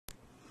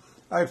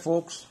Hi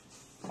folks,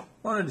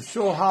 wanted to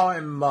show how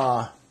I'm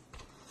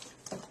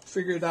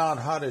figured out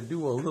how to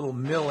do a little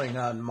milling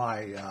on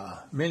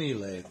my mini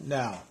lathe.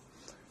 Now,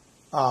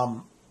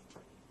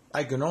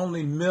 I can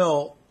only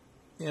mill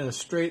in a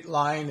straight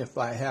line. If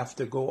I have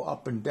to go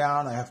up and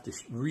down, I have to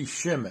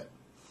re-shim it.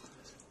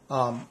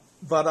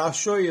 But I'll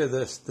show you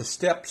the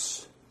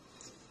steps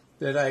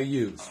that I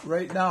use.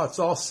 Right now it's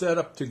all set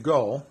up to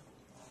go.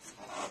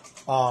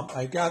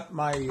 I got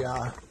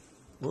my,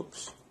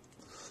 whoops.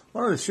 I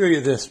wanted to show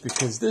you this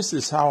because this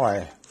is how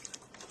I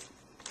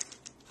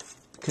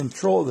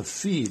control the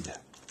feed.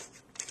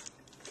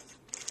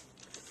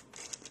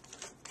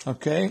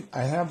 Okay,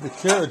 I have the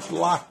carriage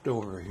locked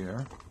over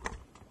here.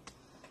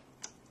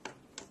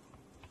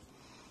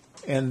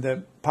 And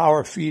the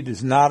power feed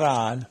is not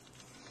on.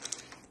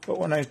 But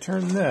when I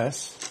turn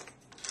this,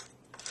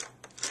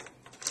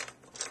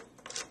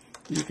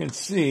 you can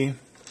see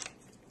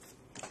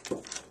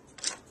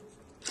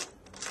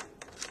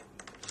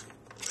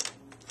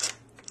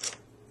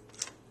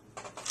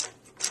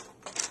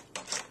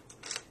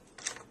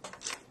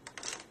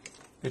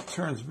it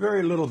turns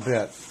very little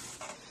bit.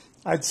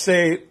 I'd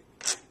say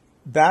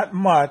that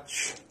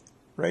much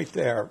right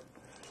there,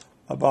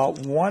 about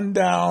one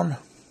down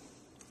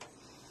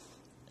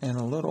and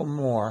a little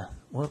more.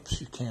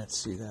 Whoops, you can't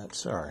see that,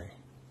 sorry.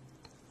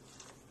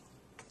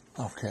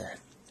 Okay,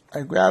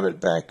 I grab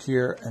it back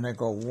here and I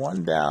go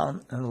one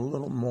down and a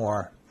little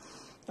more.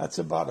 That's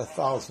about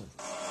 1,000.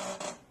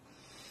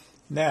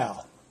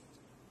 Now,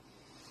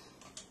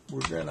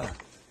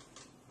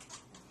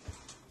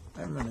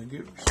 I'm gonna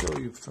show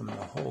you from the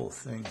whole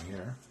thing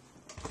here.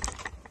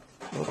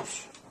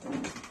 Whoops.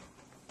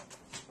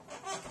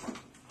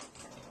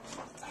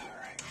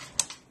 Alright.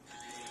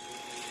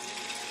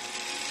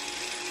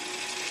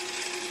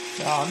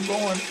 Now I'm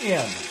going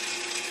in.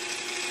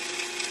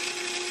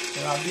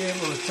 And I'll be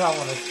able to tell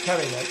when it's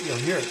cutting it. You'll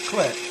hear it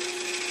click.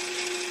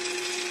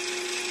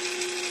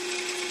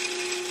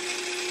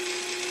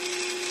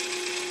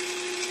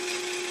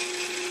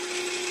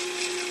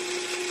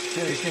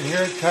 Okay, you can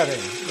hear it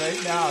cutting.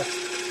 Right now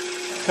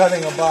it's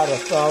cutting about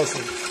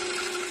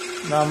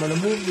 1,000. Now I'm going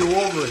to move you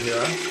over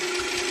here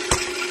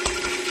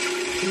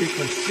so you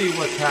can see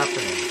what's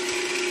happening.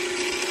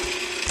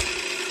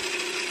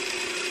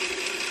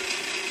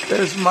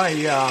 Theres my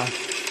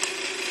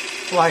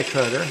fly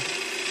cutter.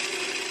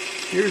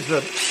 Here's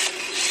a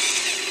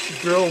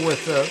drill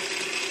with a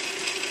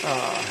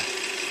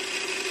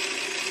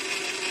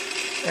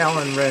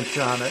Allen wrench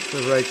on it,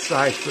 the right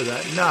size for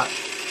that nut.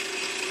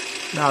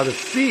 Now the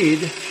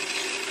feed,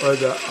 or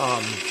the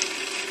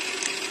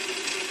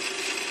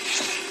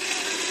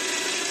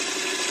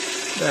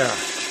there.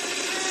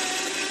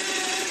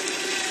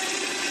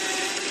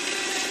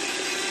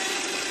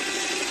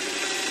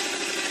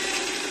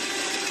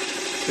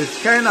 It's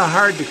kind of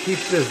hard to keep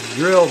this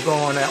drill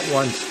going at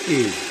one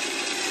speed.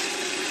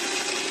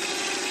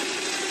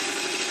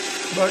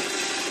 But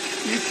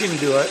you can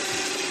do it.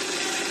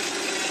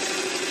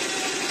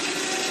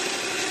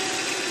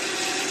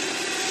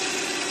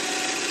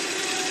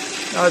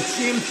 Now it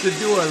seems to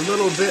do a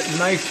little bit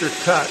nicer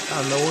cut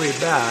on the way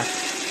back.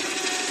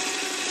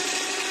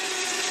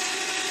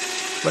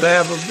 But I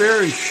have a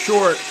very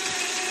short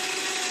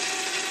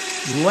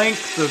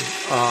length of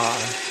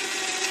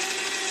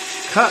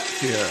cut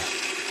here.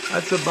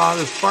 That's about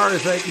as far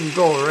as I can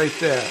go right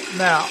there.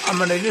 Now I'm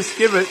going to just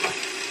give it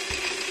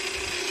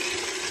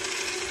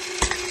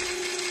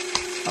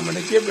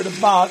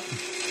about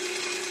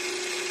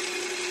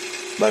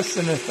less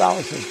than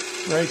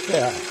 1,000 right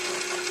there.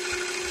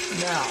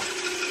 Now,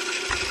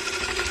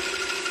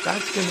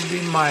 that's going to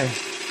be my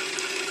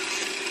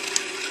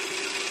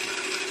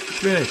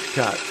finish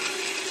cut.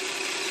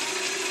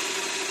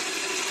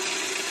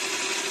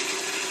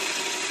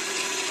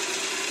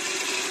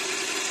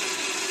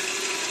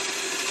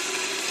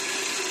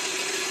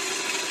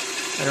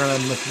 I don't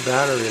have much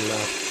battery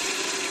left.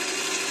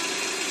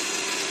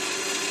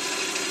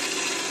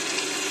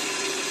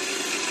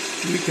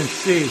 You can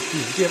see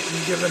she's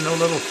given a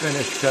little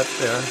finish cut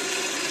there.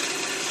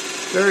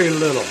 Very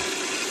little.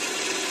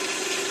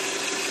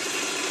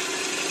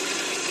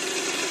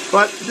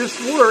 But this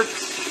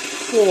works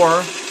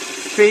for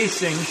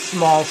facing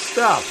small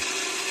stuff.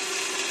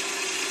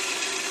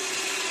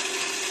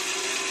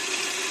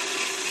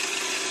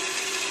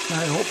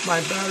 I hope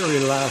my battery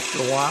lasts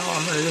a while.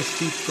 I'm going to just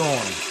keep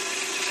going.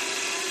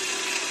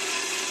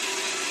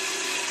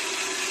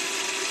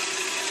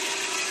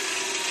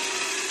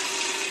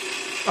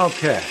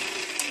 Okay.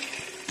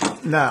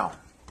 Now,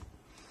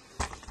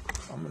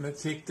 I'm going to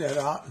take that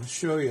out and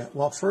show you.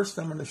 Well, first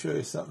I'm going to show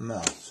you something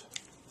else.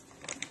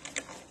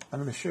 I'm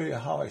going to show you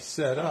how I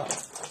set up.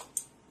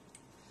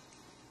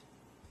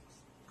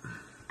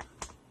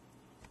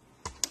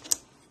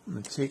 I'm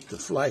going to take the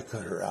fly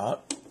cutter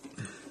out.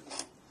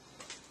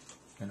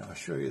 And I'll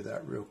show you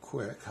that real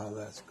quick, how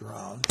that's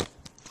ground.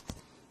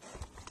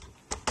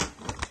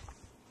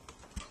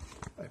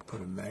 I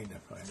put a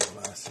magnifying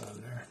glass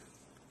on there.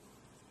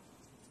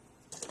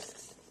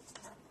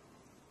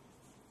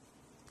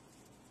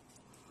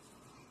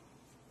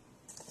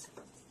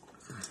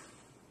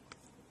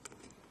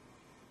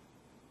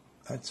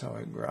 That's how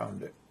I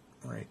ground it,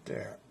 right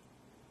there.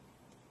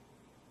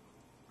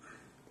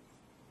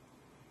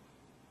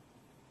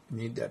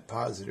 Need that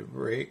positive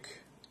rake.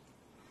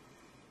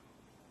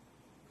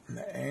 And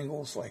the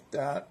angles like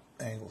that,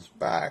 angles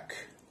back.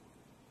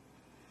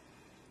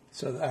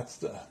 So that's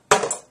the...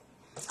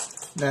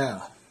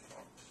 Now,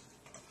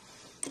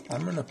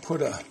 I'm going to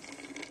put a...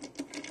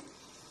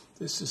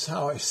 This is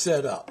how I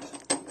set up.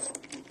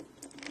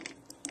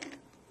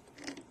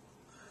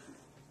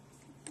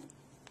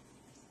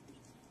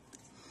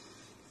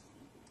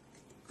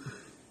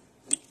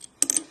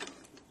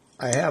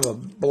 I have a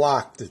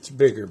block that's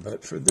bigger,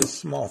 but for this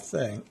small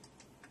thing,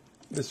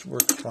 this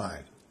works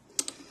fine.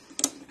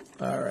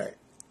 All right.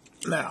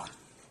 Now,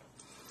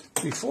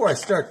 before I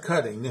start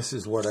cutting, this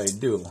is what I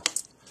do.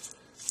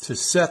 To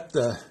set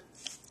the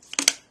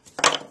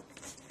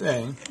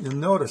thing, you'll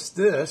notice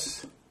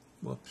this.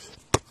 Whoops.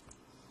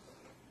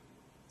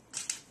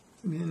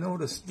 You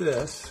notice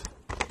this.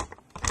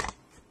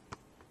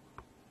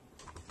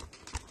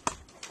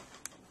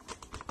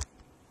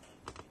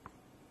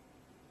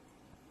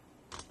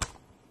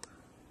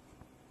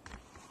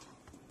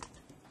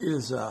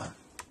 Is a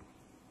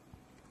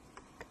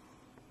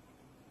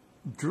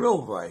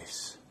drill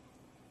vise.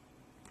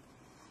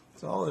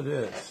 That's all it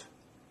is.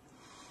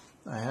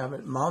 I have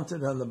it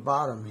mounted on the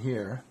bottom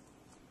here,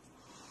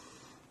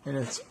 and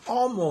it's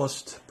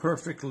almost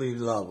perfectly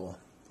level.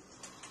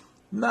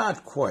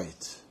 Not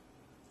quite,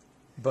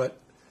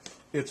 but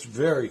it's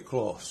very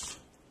close.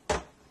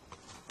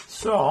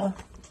 So,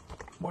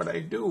 what I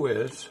do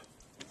is,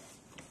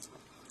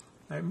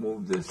 I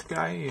move this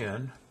guy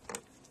in.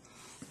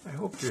 I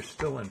hope you're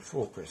still in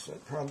focus.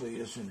 That probably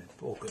isn't in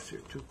focus.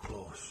 You're too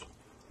close.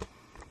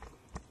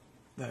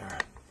 There.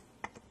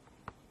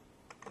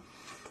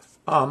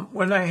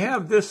 When I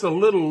have this a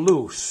little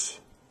loose,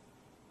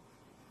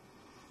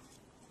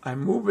 I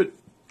move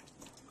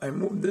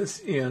this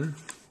in.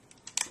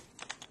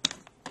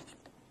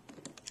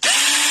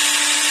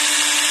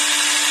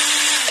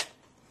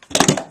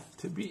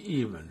 To be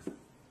even.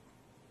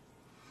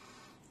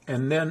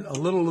 And then a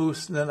little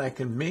loose, and then I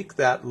can make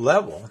that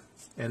level.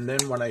 And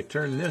then when I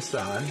turn this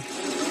on,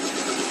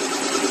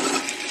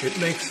 it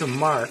makes a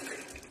mark.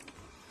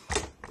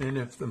 And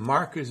if the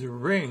mark is a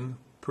ring,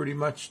 pretty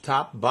much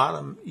top,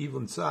 bottom,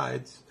 even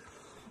sides,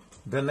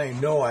 then I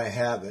know I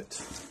have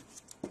it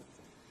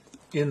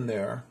in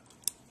there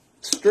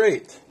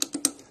straight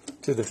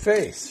to the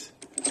face.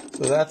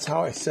 So that's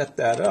how I set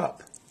that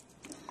up.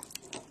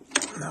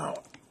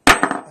 Now,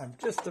 I'm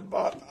just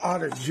about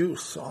out of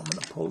juice, so I'm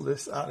going to pull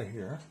this out of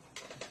here.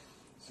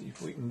 See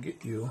if we can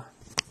get you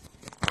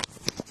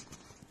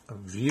a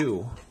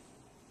view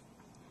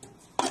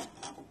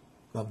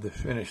of the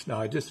finish. Now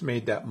I just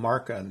made that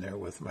mark on there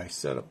with my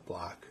setup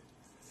block,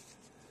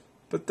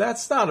 but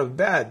that's not a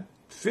bad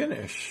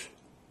finish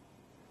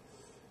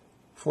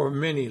for a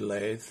mini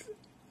lathe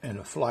and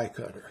a fly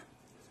cutter.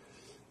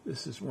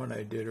 This is one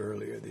I did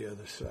earlier, the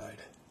other side.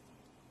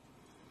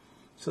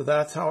 So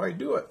that's how I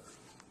do it.